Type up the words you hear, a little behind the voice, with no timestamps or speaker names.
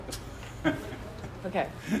Okay,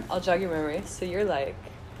 I'll jog your memory. So you're like,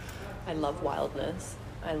 I love wildness.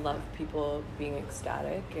 I love people being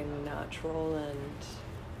ecstatic and natural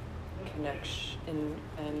and connection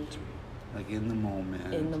and Like in the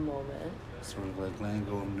moment. in the moment. Sort of like letting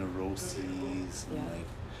go of neuroses and Yeah. like,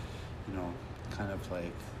 you know, kind of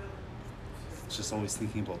like just always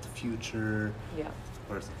thinking about the future. Yeah.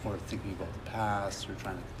 Or thinking about the past or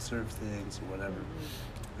trying to conserve things or whatever.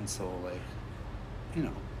 Mm-hmm. And so like, you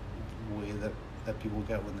know, the way that people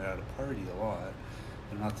get when they're at a party a lot,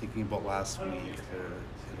 they're not thinking about last week,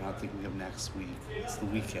 they're not thinking of next week. It's the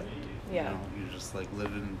weekend. Yeah. You know, you're just like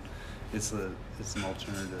living. It's an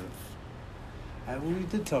alternative. We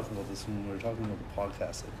did talk about this when we were talking about the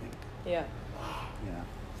podcast, I think. Yeah. Yeah.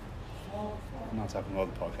 I'm not talking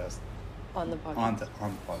about the podcast. On the podcast. On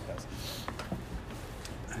the podcast.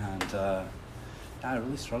 And yeah, I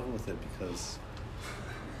really struggle with it because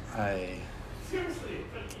I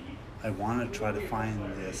want to try to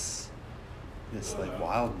find this like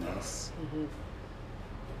wildness, Mm-hmm.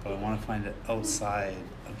 but I want to find it outside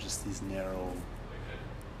of just these narrow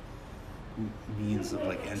means of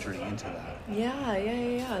like entering into that.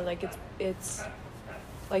 Yeah. Like it's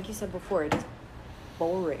like you said before, it's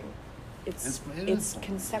boring. It It's is boring.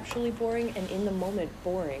 conceptually boring and in the moment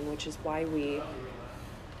boring, which is why we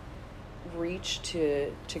reach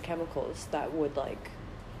to chemicals that would like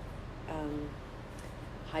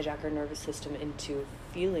hijack our nervous system into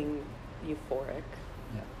feeling euphoric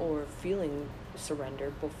Yeah. or feeling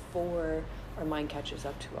surrender before our mind catches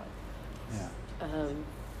up to it. Yeah.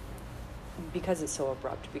 Because it's so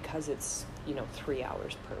abrupt, because it's 3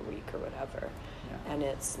 hours per week or whatever. Yeah. And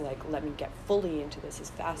it's like, let me get fully into this as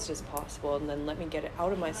fast as possible, and then let me get it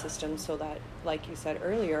out of my system so that, like you said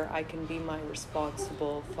earlier, I can be my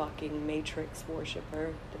responsible fucking matrix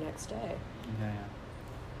worshiper the next day. Yeah.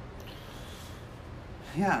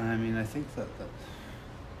 Yeah, and I mean, I think that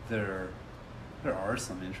there are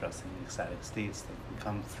some interesting ecstatic states that can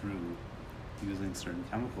come through using certain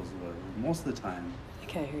chemicals or whatever. Most of the time, I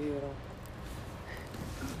can't hear you at all.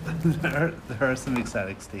 there are some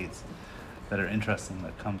ecstatic states that are interesting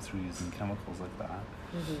that come through using chemicals like that.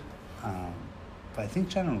 Mm-hmm. But I think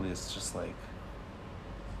generally it's just like,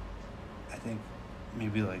 I think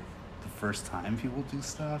maybe like the first time people do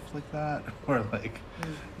stuff like that, or like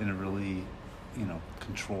in a really,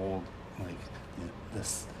 controlled, like the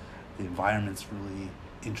environment's really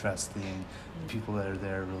interesting, the people that are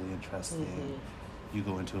there are really interesting. Mm-hmm. You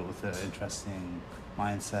go into it with an interesting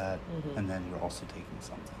mindset, Mm-hmm. and then you're also taking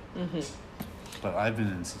something. Mm-hmm. But I've been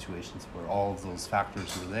in situations where all of those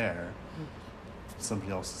factors were there.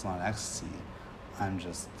 Somebody else is on ecstasy. I'm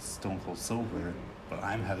just stone cold sober, but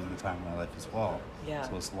I'm having the time of my life as well. Yeah.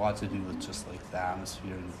 So it's a lot to do with just like the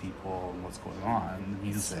atmosphere and the people and what's going on, the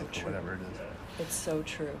music so or whatever it is. It's so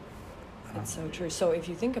true. It's so true. So if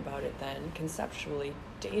you think about it then, conceptually,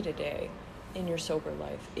 day to day, in your sober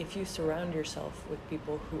life, if you surround yourself with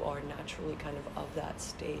people who are naturally kind of that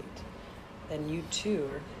state, then you too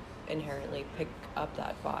inherently pick up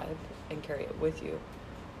that vibe and carry it with you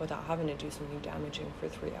without having to do something damaging for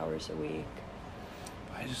 3 hours a week.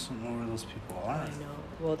 I just don't know where those people are. I know.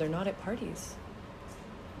 Well, they're not at parties.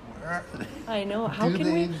 Where are they? I know. Do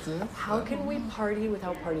they exist? How can we party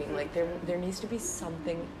without partying? Like there needs to be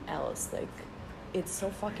something else. Like it's so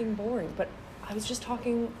fucking boring. But I was just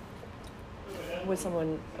talking with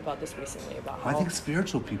someone about this recently about how I think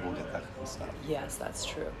spiritual people get that kind of stuff. yes, that's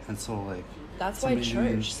true. And so like That's why somebody church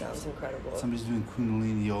doing- sounds incredible. Somebody's doing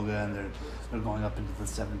Kundalini yoga and they're going up into the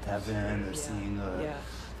seventh heaven. They're Yeah. seeing a Yeah.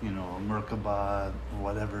 a Merkaba,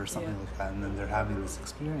 whatever, something Yeah. like that, and then they're having this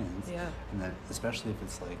experience. Yeah. And then especially if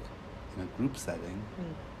it's like in a group setting,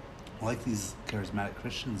 like these charismatic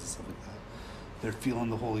Christians and stuff like that, they're feeling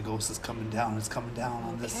the Holy Ghost is coming down. It's coming down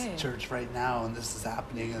on this Okay. church right now, and this is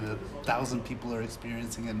happening, and 1,000 people are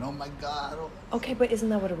experiencing it. And oh my God! Okay, but isn't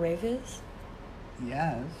that what a rave is?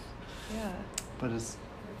 Yes, Yeah. but it's.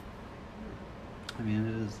 I mean,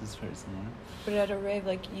 it is. It's very similar. But at a rave,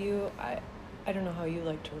 like I don't know how you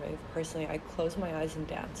like to rave. Personally, I close my eyes and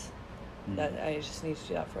dance. That I just need to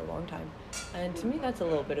do that for a long time. And to me, that's a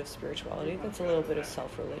little bit of spirituality. That's a little bit of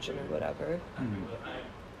self-religion or whatever.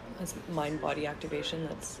 That's mind-body activation.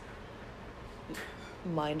 That's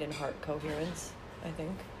mind and heart coherence, I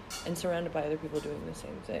think. And surrounded by other people doing the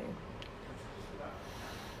same thing.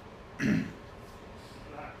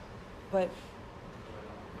 But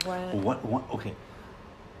when... Okay.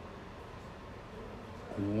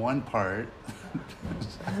 One part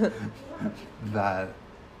that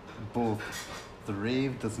both the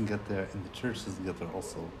rave doesn't get there and the church doesn't get there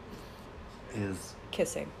also is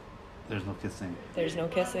Kissing. There's no kissing. There's no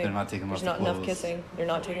kissing. They're not taking There's off not their enough clothes. kissing. They're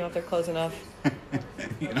not taking off their clothes enough.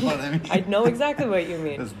 You know what I mean? I know exactly what you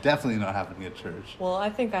mean. That's definitely not happening at church. Well, I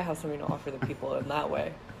think I have something to offer the people in that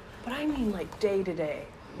way. But I mean, like, day to day.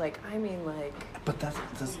 Like, I mean, like, But how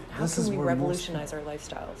this can is we where revolutionize our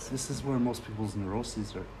lifestyles? This is where most people's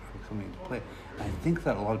neuroses are coming into play. I think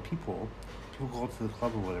that a lot of people go to the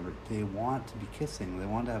club or whatever, they want to be kissing, they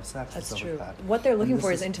want to have sex and That's stuff true. like that. What they're looking And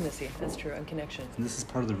for this is intimacy. That's true, and connection. And this is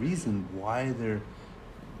part of the reason why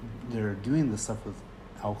they're doing this stuff with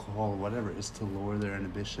alcohol or whatever, is to lower their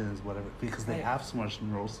inhibitions, whatever, because they Right. have so much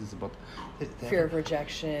neuroses about they Fear have- of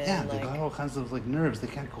rejection. Yeah, they like, got all kinds of like nerves. They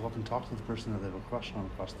can't go up and talk to the person that they have a crush on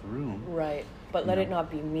across the room. right. But You let know? it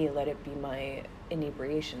not be me. Let it be my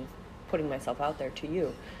inebriation, putting myself out there to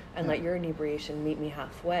you. And Yeah. let your inebriation meet me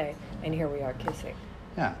halfway. And here we are kissing.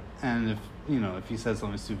 Yeah, and if he said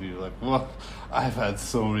something stupid, you're like, well, I've had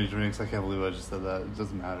so many drinks, I can't believe I just said that. It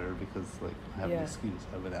doesn't matter because like I have Yeah. an excuse.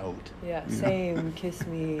 I've been out. Yeah, you know? same, kiss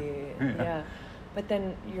me. Yeah. Yeah. But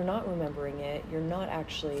then you're not remembering it. You're not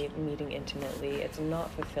actually meeting intimately. It's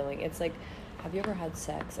not fulfilling. It's like, have you ever had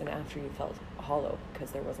sex and after you felt hollow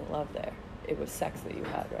because there wasn't love there? It was sex that you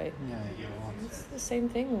had, right? Yeah, you know. It's the same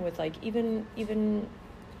thing with like even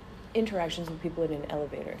interactions with people in an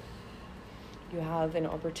elevator. You have an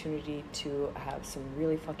opportunity to have some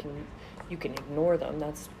really fucking, you can ignore them,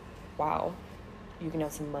 that's wow. You can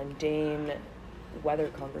have some mundane weather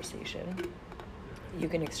conversation. You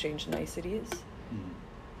can exchange niceties.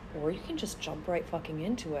 Mm. Or you can just jump right fucking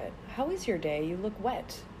into it. How is your day? You look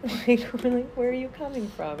wet. Like, really, where are you coming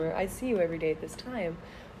from? Or I see you every day at this time.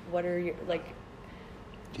 What are your, like...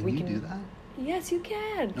 Can we you can do that? Yes, you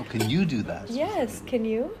can. No, can you do that? Yes, specifically? can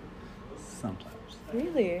you? Sometimes.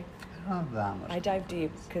 Really? I don't have that much. I dive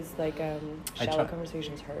deep because, like, I shallow try-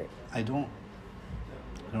 conversations hurt. I don't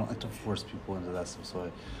like to force people into that stuff,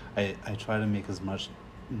 so I try to make as much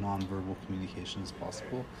nonverbal communication as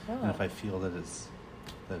possible. And if Oh. I feel that it's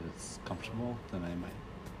comfortable, then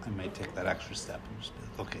I might take that extra step and just be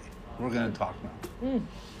like, okay, we're gonna talk now.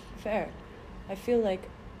 Fair. I feel like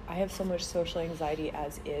I have so much social anxiety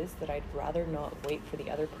as is that I'd rather not wait for the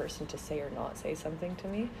other person to say or not say something to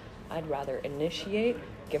me. I'd rather initiate,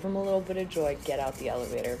 give them a little bit of joy, get out the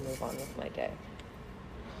elevator, move on with my day.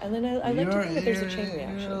 And then I like to think that there's a chain You're a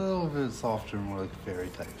reaction. little bit softer, more like a fairy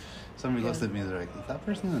type. Somebody looks Yeah. at me, they're like, is that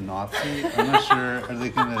person a Nazi? I'm not sure. Are they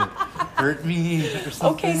gonna hurt me or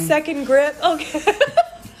something? Okay, second grip. Okay.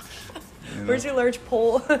 You know? Where's your large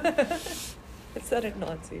pole? Is that a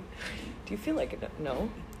Nazi? Do you feel like it? No.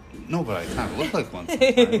 No, but I kind of look like one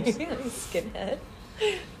sometimes. Skinhead.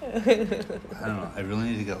 I don't know. I really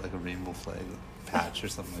need to get like a rainbow flag patch or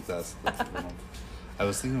something like that. So that's I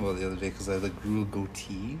was thinking about it the other day because I like grew a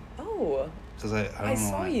goatee. Oh. Because I don't know. I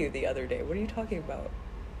saw why. you the other day. What are you talking about?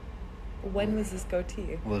 When was this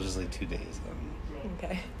goatee? Well, just like 2 days. I don't know.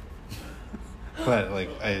 Okay. But like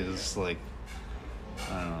I was like,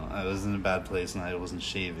 I don't know. I was in a bad place and I wasn't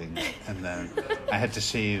shaving, and then I had to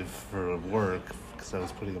shave for work because I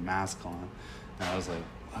was putting a mask on, and I was like,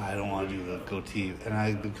 I don't want to do the goatee, and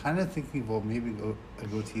I've been kind of thinking, well, maybe a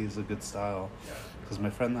goatee is a good style, because my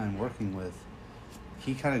friend that I'm working with,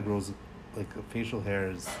 he kind of grows like facial hair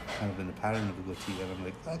is kind of in the pattern of a goatee, and I'm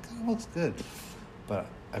like, that kind of looks good, but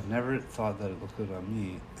I've never thought that it looked good on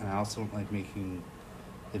me, and I also don't like making.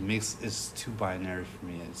 It's too binary for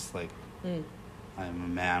me. It's like I'm a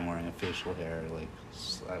man wearing a facial hair. Like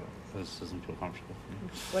this doesn't feel comfortable for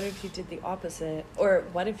me. What if you did the opposite? Or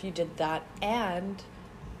what if you did that and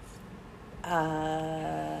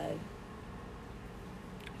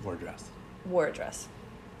Or dress. wore a dress?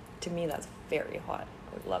 To me, that's very hot.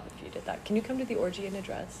 I would love if you did that. Can you come to the orgy in a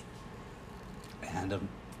dress? And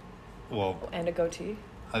well, And a goatee?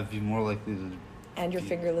 I'd be more likely to And your be-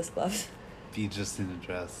 fingerless gloves? be just in a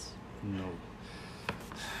dress. No.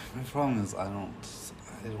 My problem is I don't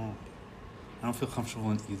feel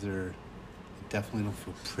comfortable in either. I definitely don't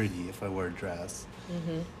feel pretty if I wear a dress.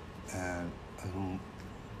 Mm-hmm. And I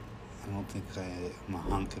don't think I'm a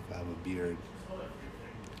hunk if I have a beard.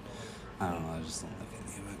 I don't know, I just don't like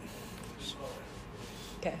any of it.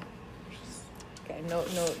 Okay. Okay,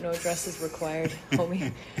 no dresses required,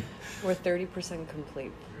 homie. We're 30%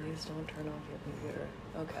 complete. Please don't turn off your computer.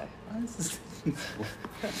 Okay. Why is this thing slow?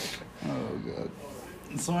 Oh god.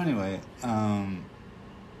 So anyway,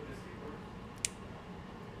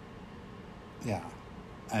 yeah,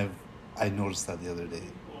 I noticed that the other day.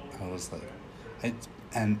 I was like, I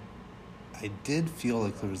did feel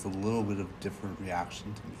like there was a little bit of different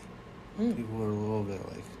reaction to me. People were a little bit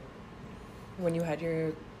like, When you had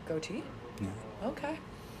your goatee? yeah. Okay.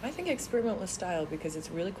 I think experiment with style because it's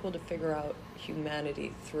really cool to figure out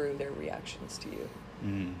humanity through their reactions to you.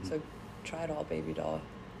 Mm-hmm. So try it all, baby doll.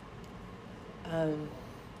 I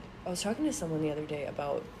was talking to someone the other day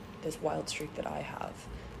about this wild streak that I have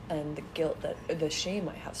and the shame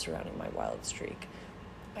I have surrounding my wild streak.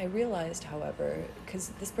 I realized, however, because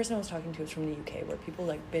this person I was talking to is from the UK, where people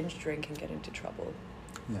like binge drink and get into trouble.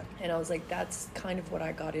 Yeah. And I was like, that's kind of what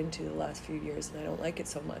I got into the last few years, and I don't like it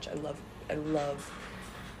so much. I love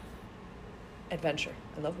adventure.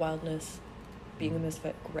 I love wildness. Being a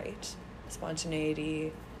misfit, great.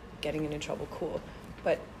 Spontaneity, getting into trouble, cool.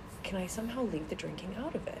 But can I somehow leave the drinking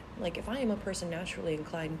out of it? Like, if I am a person naturally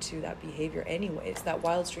inclined to that behavior anyways, that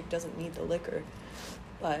wild streak doesn't need the liquor,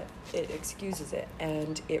 but it excuses it,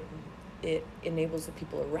 and it enables the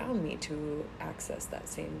people around me to access that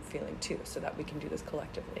same feeling too, so that we can do this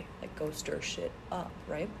collectively, like go stir shit up,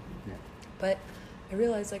 right? Yeah. But I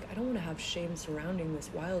realized, like, I don't want to have shame surrounding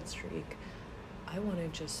this wild streak. I want to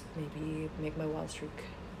just maybe make my wild streak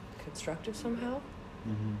constructive somehow,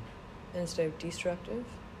 Mm-hmm. instead of destructive.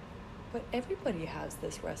 But everybody has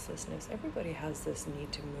this restlessness. Everybody has this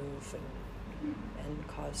need to move and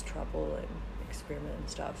cause trouble and experiment and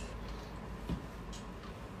stuff.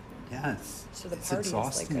 Yeah, So the it's party is like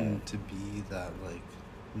exhausting to be that like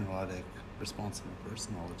neurotic, responsible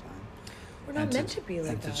person all the time. We're not meant to be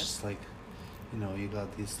like and that. to just like, you know, you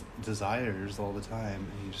got these desires all the time,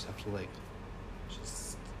 and you just have to like,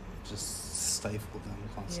 just stifle them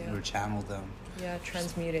constantly, Yeah. or channel them. Yeah,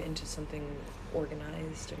 transmute it into something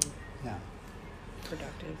organized and Yeah.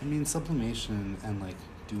 productive. I mean, sublimation and like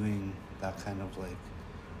doing that kind of like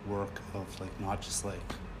work of like not just like,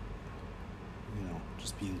 you know,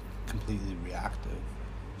 just being completely reactive.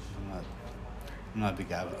 I'm not a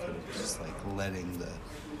big advocate of just like letting the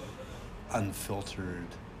unfiltered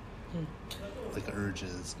like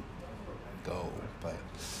urges go, but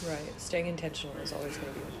Right. Staying intentional is always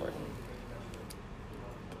going to be important.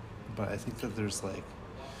 I think that there's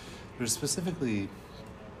specifically,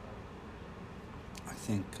 I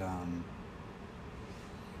think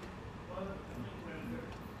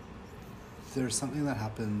there's something that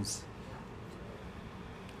happens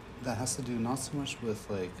that has to do not so much with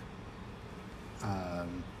like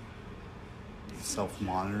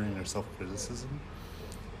self-monitoring or self-criticism,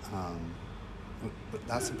 but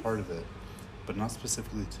that's a part of it, but not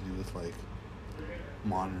specifically to do with like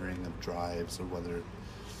monitoring of drives or whether,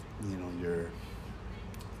 you know, your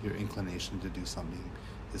inclination to do something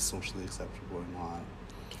is socially acceptable or not.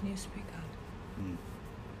 Can you speak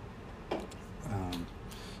up?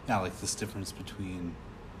 Yeah, like this difference between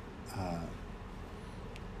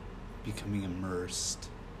becoming immersed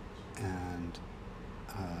and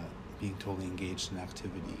being totally engaged in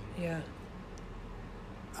activity. Yeah.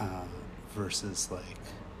 Versus like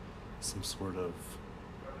some sort of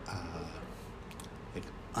like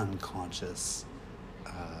unconscious,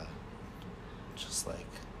 just like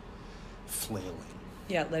flailing.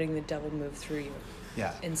 Yeah, letting the devil move through you.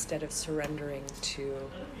 Yeah. Instead of surrendering to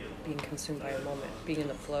being consumed by a moment, being in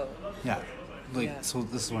the flow. Yeah. Like, Yeah. so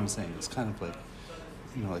this is what I'm saying. It's kind of like,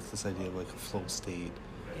 you know, like this idea of like a flow state,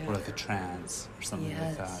 Yeah. or like a trance or something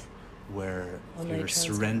like Yes. that, where All-night you're trance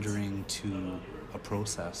surrendering to a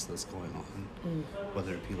process that's going on,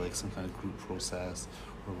 whether it be like some kind of group process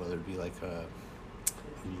or whether it be like a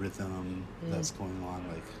rhythm that's going on,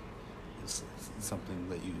 like it's something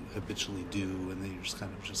that you habitually do and then you're just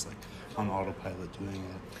kind of just like on autopilot doing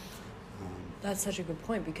it. That's such a good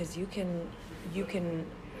point, because you can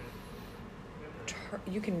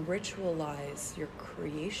ritualize your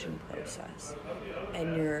creation process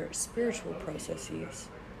and your spiritual processes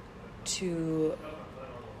to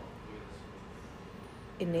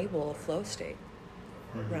enable a flow state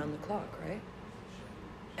around the clock, right?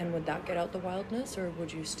 And would that get out the wildness, or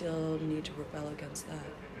would you still need to rebel against that?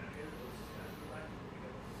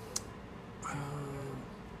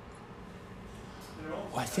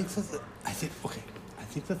 Well, I think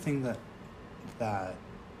the thing that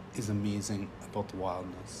is amazing about the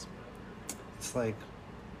wildness, it's like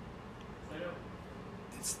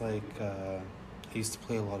I used to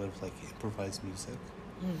play a lot of like improvised music,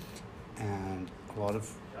 and a lot of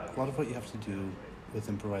what you have to do with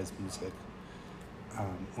improvised music,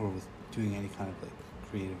 or with doing any kind of like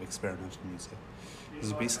creative experimental music,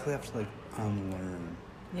 is you basically have to like unlearn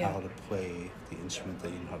how to play the instrument that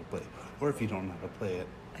you know how to play, or if you don't know how to play it.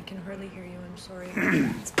 I can hardly hear you, I'm sorry.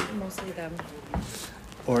 It's mostly them.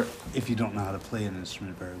 Or if you don't know how to play an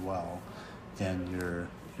instrument very well, then you're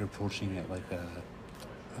approaching it like a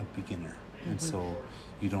beginner, and so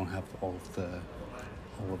you don't have all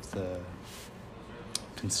of the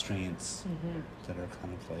constraints that are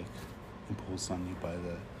kind of like imposed on you by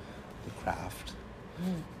the craft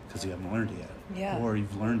Mm. because you haven't learned it yet. Yeah. Or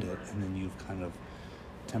you've learned it and then you've kind of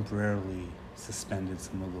temporarily suspended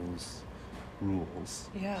some of those rules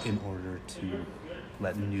Yeah. in order to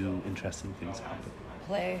let new interesting things happen.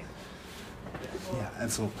 Play. Yeah,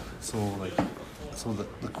 and so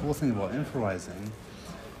the cool thing about improvising,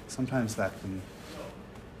 sometimes that can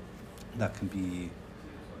be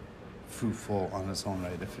fruitful on its own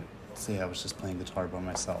right. If say I was just playing guitar by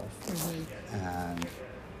myself, Mm-hmm. and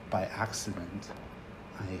by accident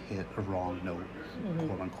I hit a wrong note, Mm-hmm.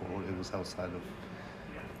 quote unquote. It was outside of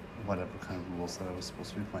whatever kind of rules that I was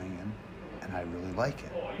supposed to be playing in, and I really like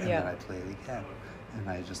it, and Yeah. then I play it again, and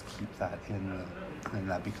I just keep that and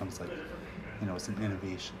that becomes like, it's an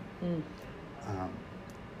innovation. Mm.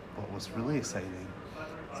 But what's really exciting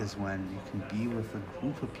is when you can be with a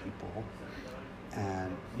group of people,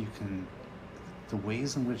 and the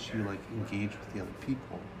ways in which you like engage with the other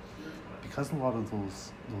people, because a lot of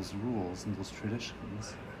those rules and those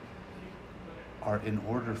traditions are in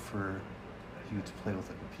order for you to play with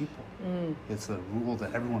other people. Mm. It's a rule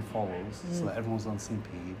that everyone follows, so that everyone's on the same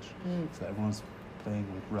page, so that everyone's playing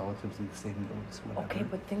with relatively the same notes, whatever. Okay,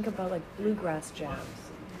 but think about like bluegrass jams.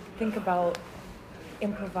 Think about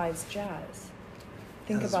improvised jazz.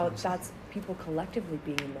 Think That's about what I'm saying. that's people collectively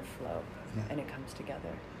being in the flow, Yeah. and it comes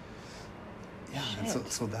together. Yeah, and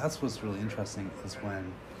Shit. so that's what's really interesting is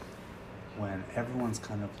when everyone's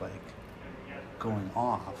kind of like going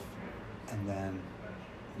off, and then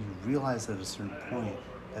you realize at a certain point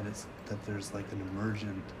that there's like an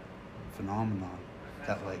emergent phenomenon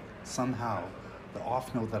that like somehow the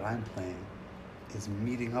off note that I'm playing is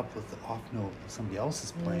meeting up with the off note that somebody else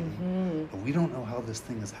is playing, Mhm. but we don't know how this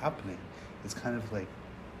thing is happening. It's kind of like,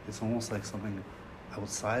 it's almost like something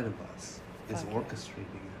outside of us is Okay. orchestrating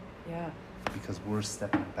it, Yeah. because we're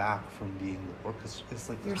stepping back from being the orchestra. It's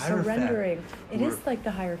like You're the Hierophant. surrendering. It is We're- like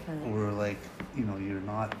the Hierophant. We're like, you're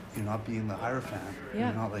not being the Hierophant. Yeah.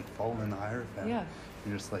 You're not like following the Hierophant. Yeah.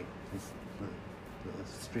 You're just like the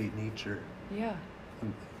straight nature, Yeah.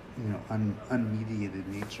 unmediated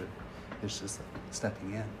nature. It's just like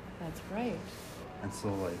stepping in. That's right. And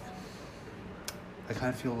so like, I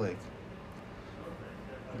kind of feel like,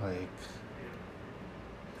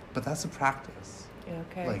 but that's a practice. Yeah,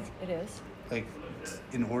 okay. Like- it is. Like,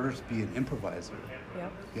 in order to be an improviser,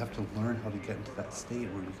 Yep. you have to learn how to get into that state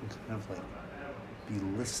where you can kind of like be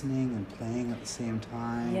listening and playing at the same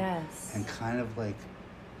time. Yes. And kind of like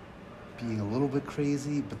being a little bit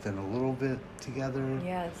crazy, but then a little bit together.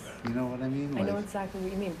 Yes. You know what I mean? I know exactly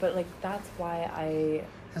what you mean, but like that's why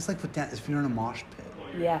It's like with if you're in a mosh pit,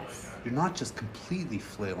 yes. you're not just completely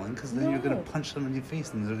flailing, because then you're going No. to punch them in your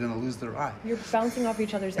face and they're going to lose their eye. You're bouncing off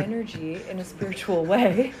each other's energy in a spiritual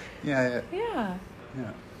way. Yeah. Yeah.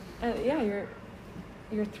 Yeah. Yeah,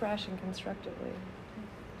 you're thrashing constructively.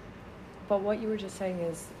 But what you were just saying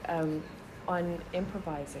is on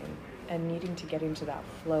improvising and needing to get into that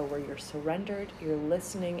flow where you're surrendered, you're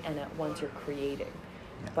listening, and at once you're creating,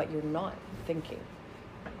 Yeah. but you're not thinking.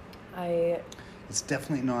 It's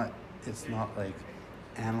definitely not, it's not like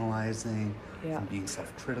analyzing Yeah. and being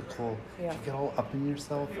self-critical. Yeah. If you get all up in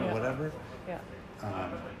yourself or Yeah. whatever, Yeah.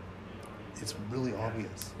 it's really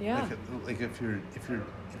obvious. Yeah. Like if you're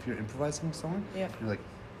improvising with someone, Yeah. you're like,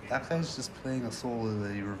 that guy's just playing a solo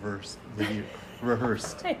that he rehearsed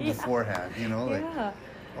Yeah. beforehand, like, Yeah.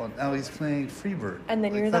 oh, now he's playing Freebird. And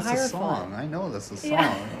then Like, you're the that's a Hierophant. song. I know that's a song.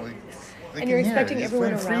 Yeah. Like, I And you're can hear it. expecting He's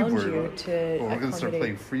everyone playing around Freebird. you to Well, we're gonna start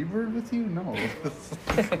playing accommodate. Freebird with you? No. That's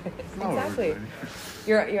not what we're Exactly. doing.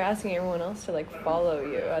 You're asking everyone else to like follow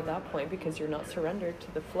you at that point because you're not surrendered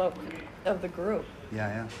to the flow of the group.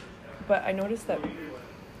 Yeah. But I noticed that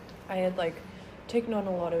I had like taken on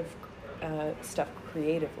a lot of stuff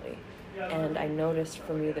creatively, and I noticed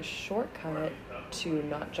for me the shortcut to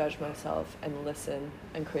not judge myself and listen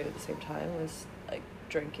and create at the same time was like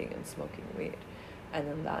drinking and smoking weed, and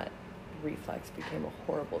then that reflex became a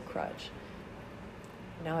horrible crutch.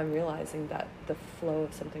 Now I'm realizing that the flow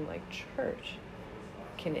of something like church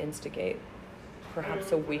can instigate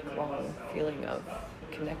perhaps a week-long feeling of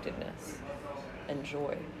connectedness and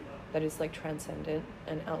joy that is like transcendent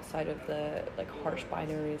and outside of the like harsh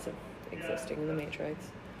binaries of existing in the matrix.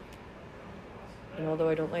 And although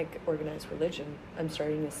I don't like organized religion, I'm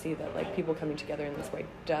starting to see that like people coming together in this way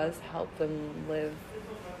does help them live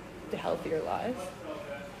healthier lives,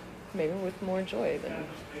 maybe with more joy than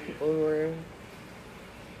people who are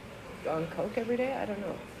on coke every day. I don't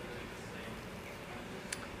know.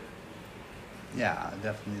 Yeah,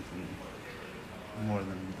 definitely more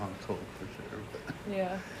than on coke for sure. But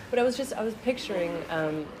Yeah, but I was picturing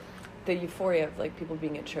the euphoria of like people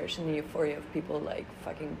being at church and the euphoria of people like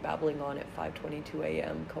fucking babbling on at 5:22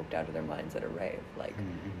 a.m. coked out of their minds at a rave. Like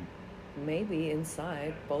maybe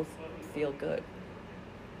inside both feel good,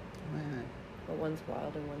 but one's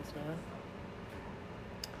wild and one's not.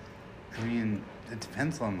 I mean, it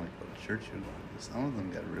depends on like what church you're going to. Some of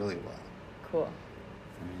them get really wild. Cool.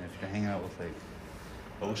 I mean, if you're hanging out with like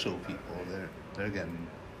Osho people, they're getting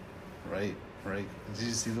right. Did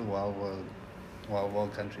you see the Wild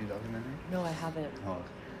Wild Country documentary? No, I haven't. Oh,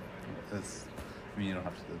 it's. I mean, you don't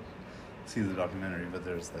have to see the documentary, but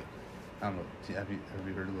there's like, I don't know. Have you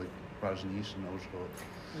heard of like Rajneesh and Osho?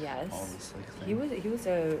 Yes. All this like thing. He was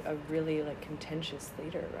a really like contentious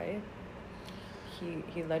leader, right?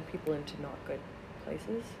 He led people into not good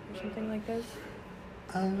places or something like this.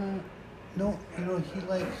 No,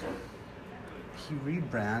 he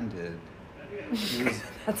rebranded. He was,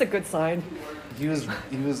 That's a good sign. he was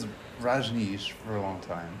Rajneesh for a long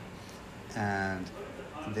time, and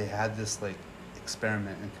they had this like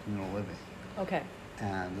experiment in communal living. Okay.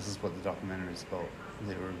 And this is what the documentary is about.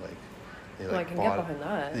 They were like, I can get behind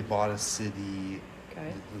that. They bought a city,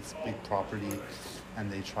 Okay. this big property,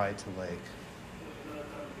 and they tried to like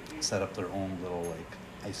set up their own little like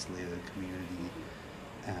isolated community,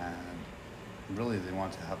 and really they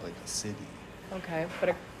wanted to have like a city. Okay, but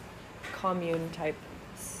a commune type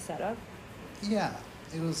setup. Yeah,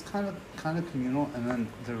 it was kind of communal, and then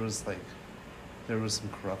there was some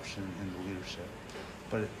corruption in the leadership,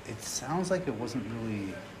 but it sounds like it wasn't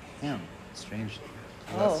really him. Strangely,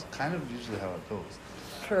 that's kind of usually how it goes.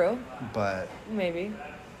 True. But maybe.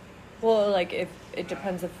 Well, like if it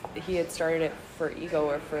depends if he had started it for ego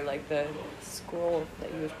or for like the scroll that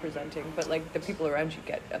he was presenting. But like the people around you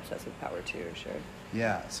get obsessed with power too, sure.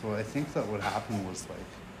 Yeah, so I think that what happened was like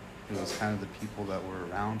it was kind of the people that were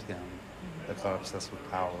around him that got obsessed with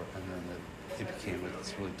power, and then it became like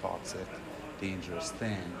this really toxic, dangerous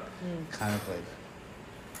thing. Kind of like,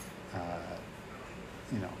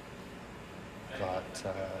 got.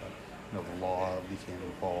 The law became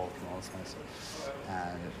involved and all this kind of stuff,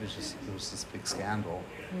 and it was this big scandal.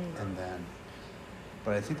 And then,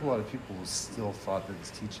 but I think a lot of people still thought that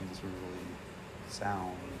his teachings were really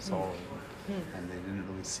sound and solid, and they didn't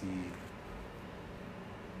really see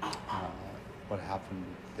what happened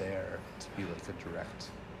there to be like a direct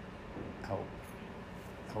out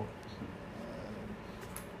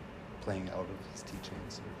playing out of his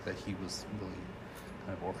teachings, or that he was really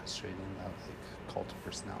kind of orchestrating that like cult of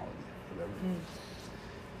personality. Whatever.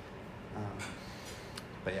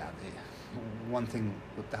 But yeah, one thing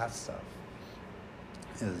with that stuff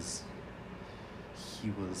is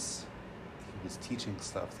he was teaching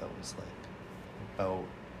stuff that was like about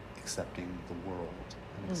accepting the world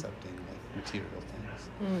and accepting like material things,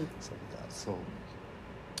 stuff like that. So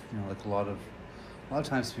like a lot of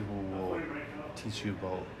times people will teach you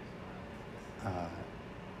about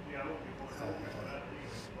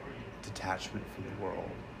detachment from the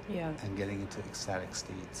world. Yeah. And getting into ecstatic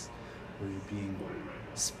states where you're being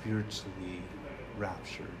spiritually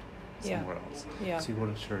raptured somewhere else. Yeah. So you go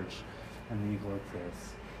to church, and then you go like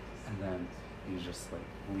this, and then you just like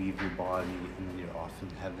leave your body, and then you're off in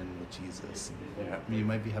heaven with Jesus. And you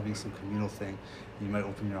might be having some communal thing, and you might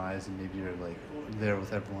open your eyes, and maybe you're like there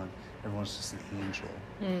with everyone. Everyone's just an angel.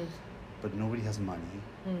 But nobody has money.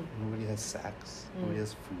 Nobody has sex. Nobody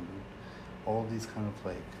has food. All of these kind of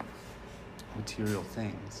like material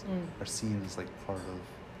things are seen as like part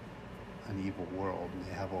of an evil world, and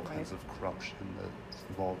they have all kinds of corruption that's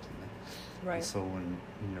involved in it. Right. And so when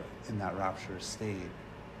you're in that rapturous state,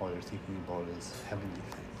 all you're thinking about is heavenly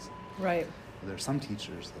things. Right. But there are some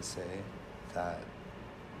teachers that say that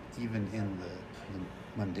even in the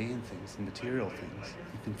mundane things, the material things,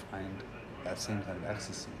 you can find that same kind of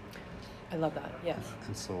ecstasy. I love that. Yes.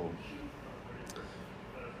 And so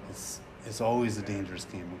it's always a dangerous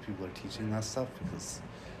game when people are teaching that stuff, because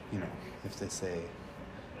if they say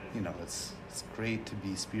it's great to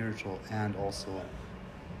be spiritual and also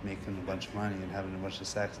making a bunch of money and having a bunch of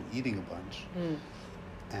sex and eating a bunch,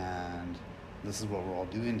 and this is what we're all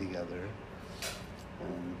doing together,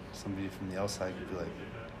 and somebody from the outside could be like,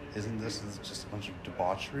 isn't this just a bunch of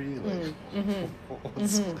debauchery? Like,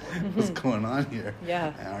 what's going on here?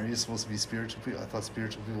 Yeah. And are you supposed to be spiritual people? I thought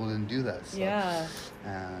spiritual people didn't do that stuff. Yeah.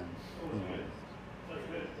 And,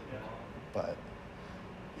 but,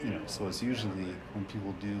 so it's usually when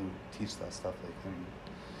people do teach that stuff, like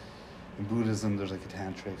in Buddhism, there's like a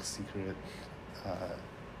tantric secret,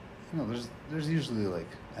 there's usually like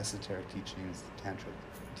esoteric teachings, tantric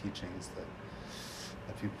teachings that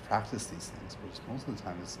people practice these things, but most of the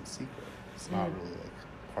time it's in secret. It's not really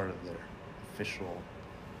like part of their official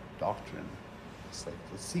doctrine. It's like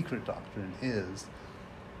the secret doctrine is,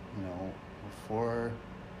 you know, before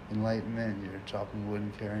enlightenment, you're chopping wood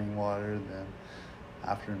and carrying water. Then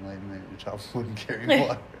after enlightenment, you're chopping wood and carrying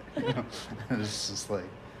water. You know? And it's just like,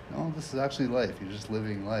 no, this is actually life. You're just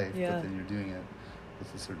living life, Yeah. but then you're doing it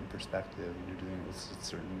with a certain perspective, and you're doing it with a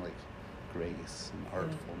certain like grace and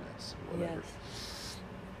artfulness or whatever. Yes.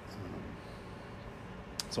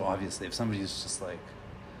 So obviously, if somebody's just like,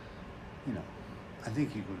 you know, I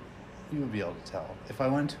think you would be able to tell. If I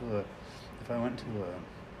went to a,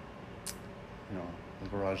 you know,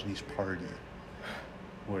 like a Rajneesh party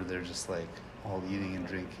where they're just like all eating and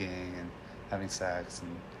drinking and having sex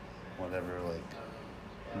and whatever, like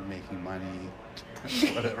making money,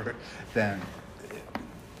 whatever, then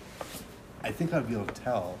I think I'd be able to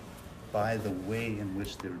tell by the way in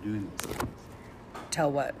which they were doing those things.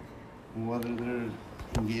 Tell what? Whether they're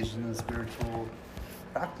engaged in a spiritual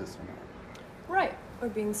practice or not. Right. Or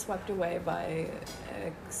being swept away by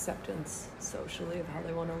acceptance socially of how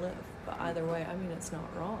they want to live. But either way, I mean, it's not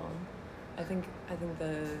wrong. I think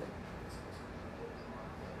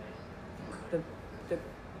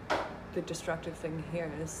the destructive thing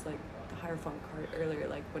here is like the Hierophant card earlier,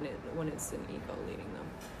 like when it's an ego leading them.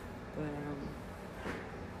 But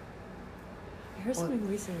I heard something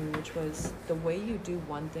recently, which was the way you do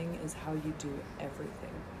one thing is how you do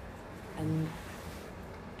everything,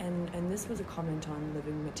 and this was a comment on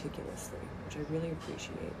living meticulously, which I really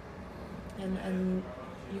appreciate. And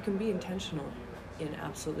you can be intentional in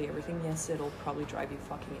absolutely everything. Yes, it'll probably drive you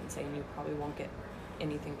fucking insane. You probably won't get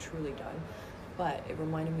anything truly done. But it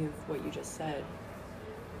reminded me of what you just said,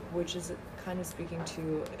 which is kind of speaking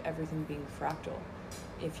to everything being fractal.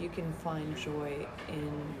 If you can find joy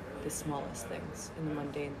in the smallest things, in the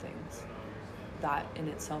mundane things, that in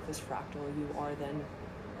itself is fractal. You are then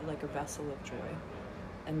like a vessel of joy,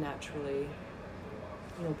 and naturally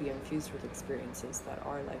you'll be infused with experiences that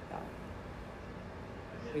are like that.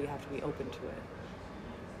 But you have to be open to it.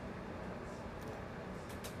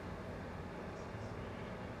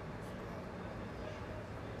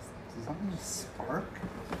 Does something just spark?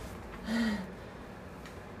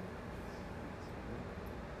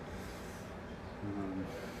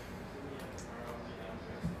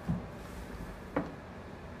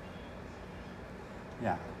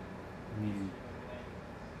 Yeah, I mean,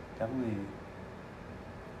 definitely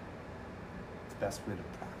the best way to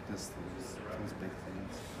practice those big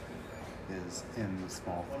things is in the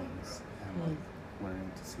small things and like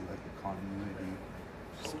learning to see like a continuity,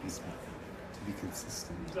 just to be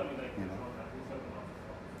consistent, you know.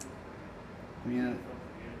 I mean,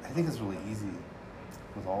 I think it's really easy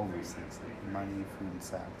with all of those things, like money, food, and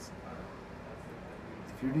sex.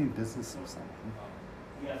 If you're doing business with someone,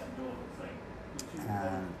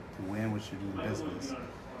 and the way in which you're doing business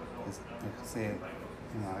is, like, say,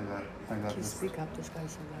 you know, I got Can you this. speak up? This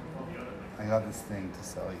guy's so loud. I got this thing to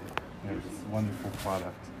sell you. You know, this wonderful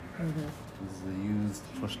product. This is a used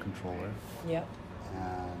push controller, Yep.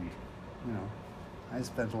 and you know, I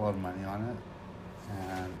spent a lot of money on it,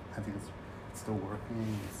 and I think it's still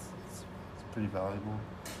working. It's pretty valuable,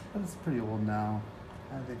 but it's pretty old now.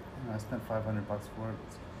 I think, you know, I spent $500 for it.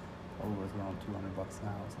 It's probably worth around $200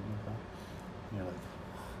 now or something like that. And you're like,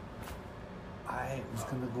 I was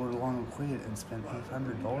gonna go to Long Equate and spend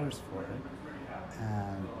 $800 for it,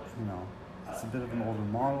 and you know, it's a bit of an older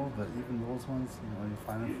model, but even those ones, you know, you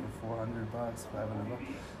find them for $400, $500.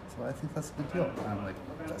 So I think that's a good deal. And I'm like,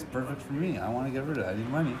 that's perfect for me. I want to get rid of it. I need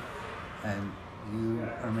money, and you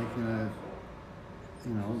are making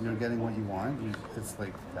you know, you're getting what you want. It's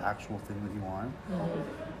like the actual thing that you want.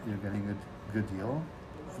 You're getting a good deal.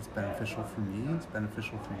 It's beneficial for me. It's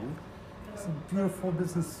beneficial for you. It's a beautiful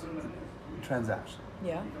business transaction.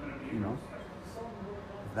 Yeah. You know,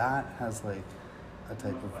 that has like a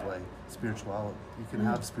type of like spirituality. You can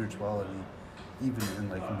have spirituality even in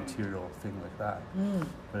like a material thing like that.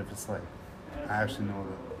 But if it's like, I actually know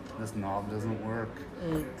that this knob doesn't work,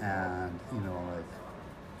 and you know, like,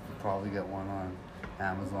 you probably get one on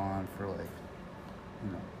Amazon for like,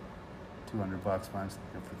 you know, $200, but I'm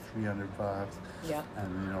looking for $300. Yeah.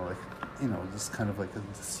 And you know, like, you know, just kind of like a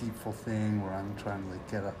deceitful thing where I'm trying to like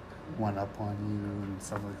get one up on you and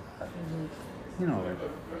stuff like that. You know, like,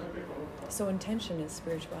 So intention is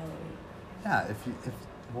spirituality. yeah,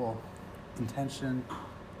 well, intention,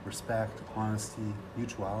 respect, honesty,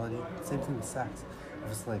 mutuality, same thing with sex.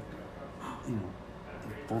 If it's like, you know,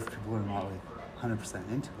 if both people are not like 100%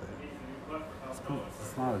 into it,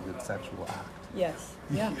 it's not a good sexual act. Yes.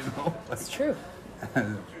 Yeah. You know? It's true.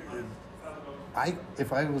 And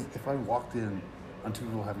if I walked in on two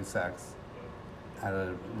people having sex at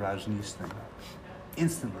a Rajneesh thing,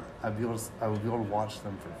 instantly I would be able to watch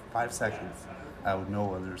them for 5 seconds I would know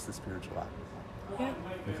whether it's the spiritual act Yeah.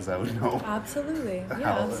 because I would know Absolutely. Yeah,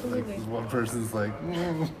 how absolutely. like one person's like,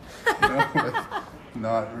 like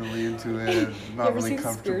not really into it, You not ever really seen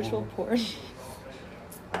comfortable. spiritual porn?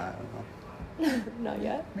 I don't know. Not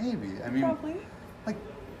yet. Maybe. I mean, Probably. like,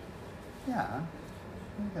 yeah.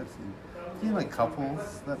 I think I've seen like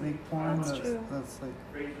couples that make porn. That's true. That's like,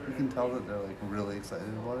 you can tell that they're like really excited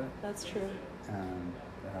about it That's true. and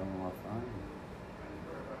they're having a lot of fun.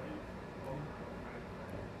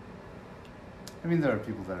 I mean, there are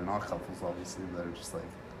people that are not couples, obviously, that are just like,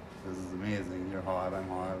 this is amazing. You're hot, I'm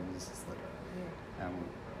hot. It's just like, Yeah. and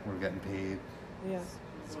we're getting paid. Yeah.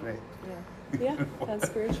 It's great. Yeah. Yeah. That's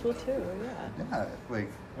spiritual too. Yeah. Yeah, like,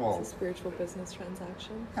 well, It's a spiritual business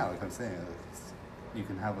transaction. yeah, like I'm saying, you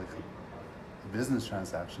can have like a business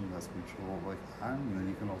transaction that's mutual, like, and then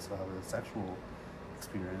you can also have a sexual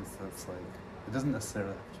experience that's like, it doesn't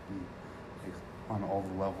necessarily have to be like on all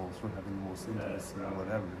the levels. We're having the most intimacy or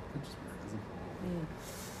whatever. It could just be physical. Mm.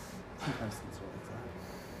 Sometimes things are like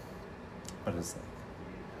that. But it's like,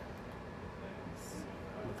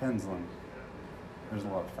 it depends on, there's a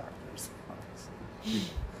lot of factors, obviously.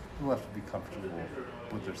 People have to be comfortable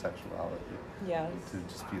with their sexuality Yeah. to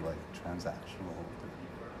just be like transactional.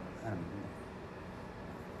 And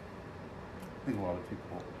I think a lot of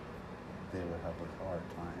people, they would have like a hard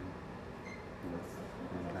time with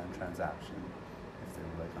any kind of transaction if they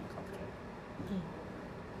were like uncomfortable. Mm.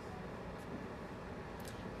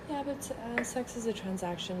 Yeah, but sex is a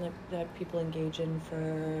transaction that people engage in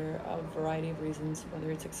for a variety of reasons,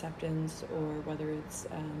 whether it's acceptance or whether it's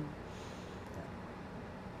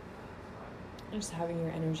just having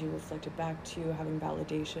your energy reflected back to you, having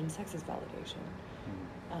validation. Sex is validation.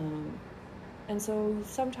 And so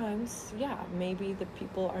sometimes, yeah, maybe the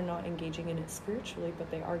people are not engaging in it spiritually, but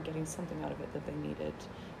they are getting something out of it that they needed.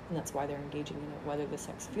 And that's why they're engaging in it. Whether the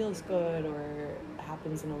sex feels good or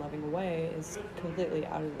happens in a loving way is completely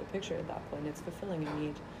out of the picture at that point. It's fulfilling a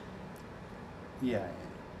need. Yeah.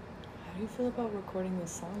 How do you feel about recording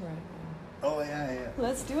this song right now? Oh, yeah.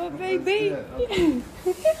 Let's do it, Let's baby! do it.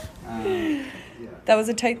 Okay. Yeah. That was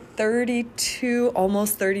a tight 32,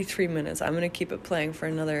 almost 33 minutes. I'm going to keep it playing for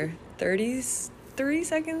another 33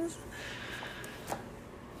 seconds.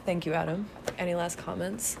 Thank you, Adam. Any last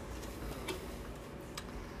comments?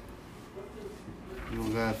 You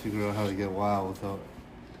gotta figure out how to get wild without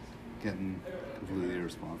getting completely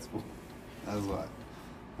irresponsible. That's what.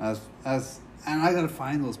 And I gotta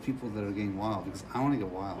find those people that are getting wild because I want to get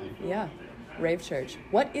wild. Yeah. Rave church.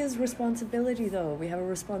 What is responsibility, though? We have a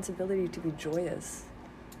responsibility to be joyous.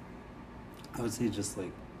 I would say just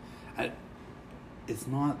like, it's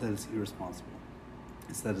not that it's irresponsible.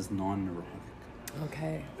 It's that it's non-neurotic.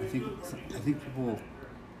 Okay. I think people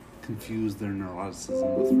confuse their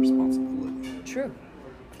neuroticism with responsibility. True.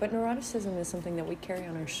 But neuroticism is something that we carry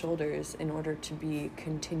on our shoulders in order to be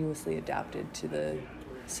continuously adapted to the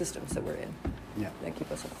systems that we're in. Yeah. That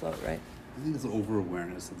keep us afloat, right? I think it's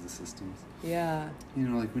over-awareness of the systems. Yeah. You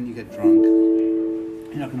know, like when you get drunk,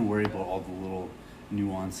 you're not going to worry about all the little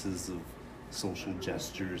nuances of social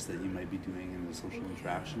gestures that you might be doing in a social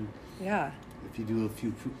interaction. Yeah. If you do a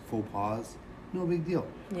few faux pas, no big deal.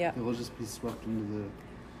 Yeah. It will just be swept into the...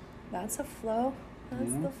 That's a flow. That's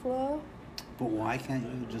Yeah. the flow. But why can't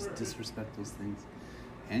you just disrespect those things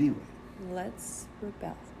anyway? Let's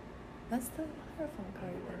rebel. That's the Hierophant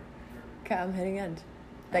card again. Okay, I'm hitting end.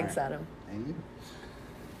 Thanks, All right. Adam. Thank you.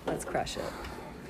 Let's crush it.